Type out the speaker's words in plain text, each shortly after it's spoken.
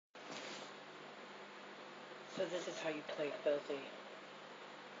So this is how you play filthy.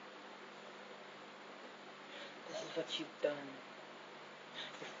 This is what you've done.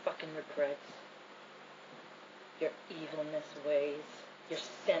 Your fucking regrets. Your evilness ways. Your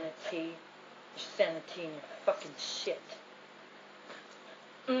sanity. Your sanity and your fucking shit.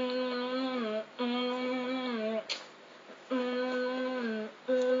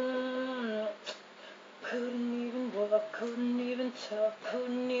 Couldn't even walk, couldn't even talk,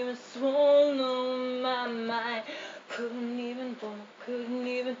 couldn't even swallow my mind. Couldn't even walk, couldn't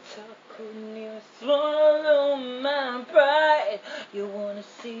even talk, couldn't even swallow my pride. You wanna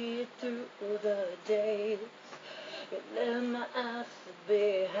see it through the days. You let my eyes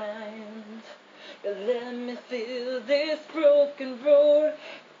behind. You let me feel this broken road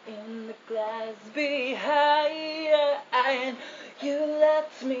in the glass behind. You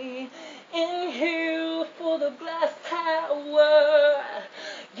let me in here for the glass tower.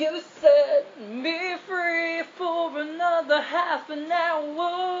 You set me free for another half an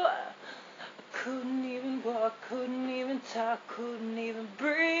hour. Couldn't even walk, couldn't even talk, couldn't even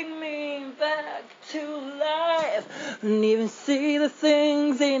bring me back to life. Couldn't even see the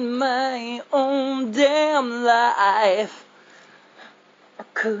things in my own damn life. I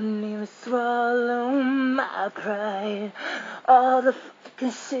couldn't even swallow my pride. All the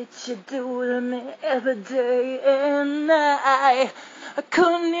fucking shit you do to me every day and night. I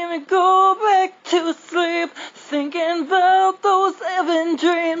couldn't even go back to sleep thinking about those 11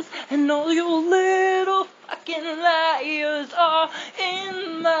 dreams. And all your little fucking liars are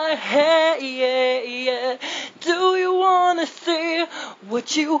in my head. Do you wanna see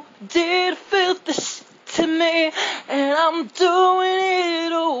what you did? Filthy shit to me, and I'm doing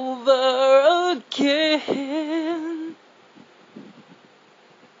it over again.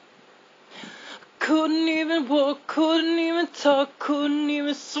 Couldn't even walk, couldn't even talk, couldn't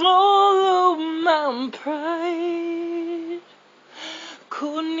even swallow my pride.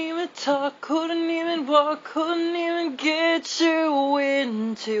 Couldn't even talk, couldn't even walk, couldn't even get you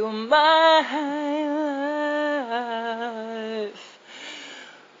into my life.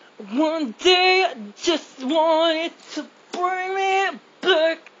 One day I just wanted to bring me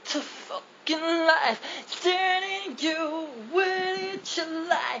back to fucking life. Standing you, where did you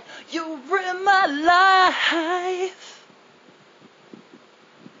lie? You ripped my life.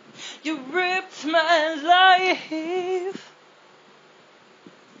 You ripped my life.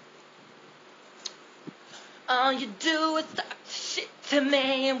 All you do is talk shit to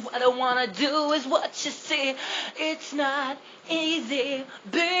me, and what I wanna do is what you see. It's not easy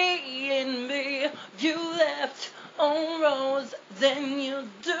being me. You left on rose, then you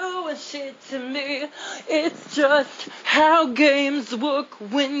doing shit to me. It's just how games work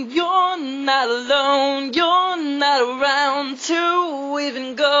when you're not alone. You're not around to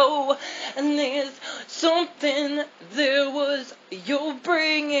even go. And there's something there was. You're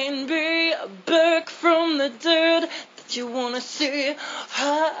bringing me back from the dirt that you wanna see.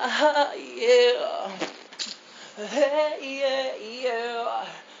 Yeah. Hey, yeah, yeah.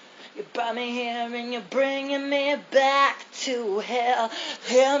 You brought me here and you're bringing me back to hell.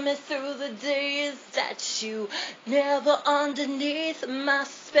 Hear me through the days that you never underneath my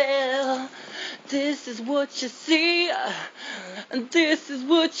spell. This is what you see, and this is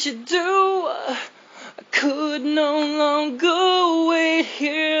what you do. I could no longer wait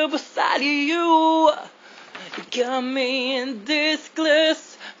here beside you. You got me in this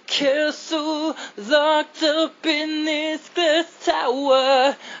glass castle, locked up in this glass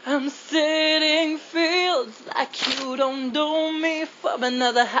tower. I'm sitting feels like you don't know me for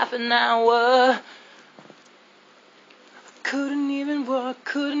another half an hour. Couldn't even walk,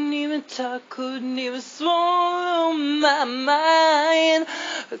 couldn't even talk, couldn't even swallow my mind.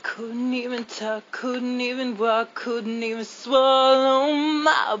 I couldn't even talk, couldn't even walk, couldn't even swallow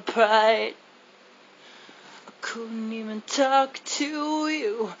my pride. I couldn't even talk to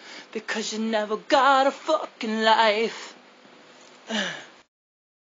you because you never got a fucking life.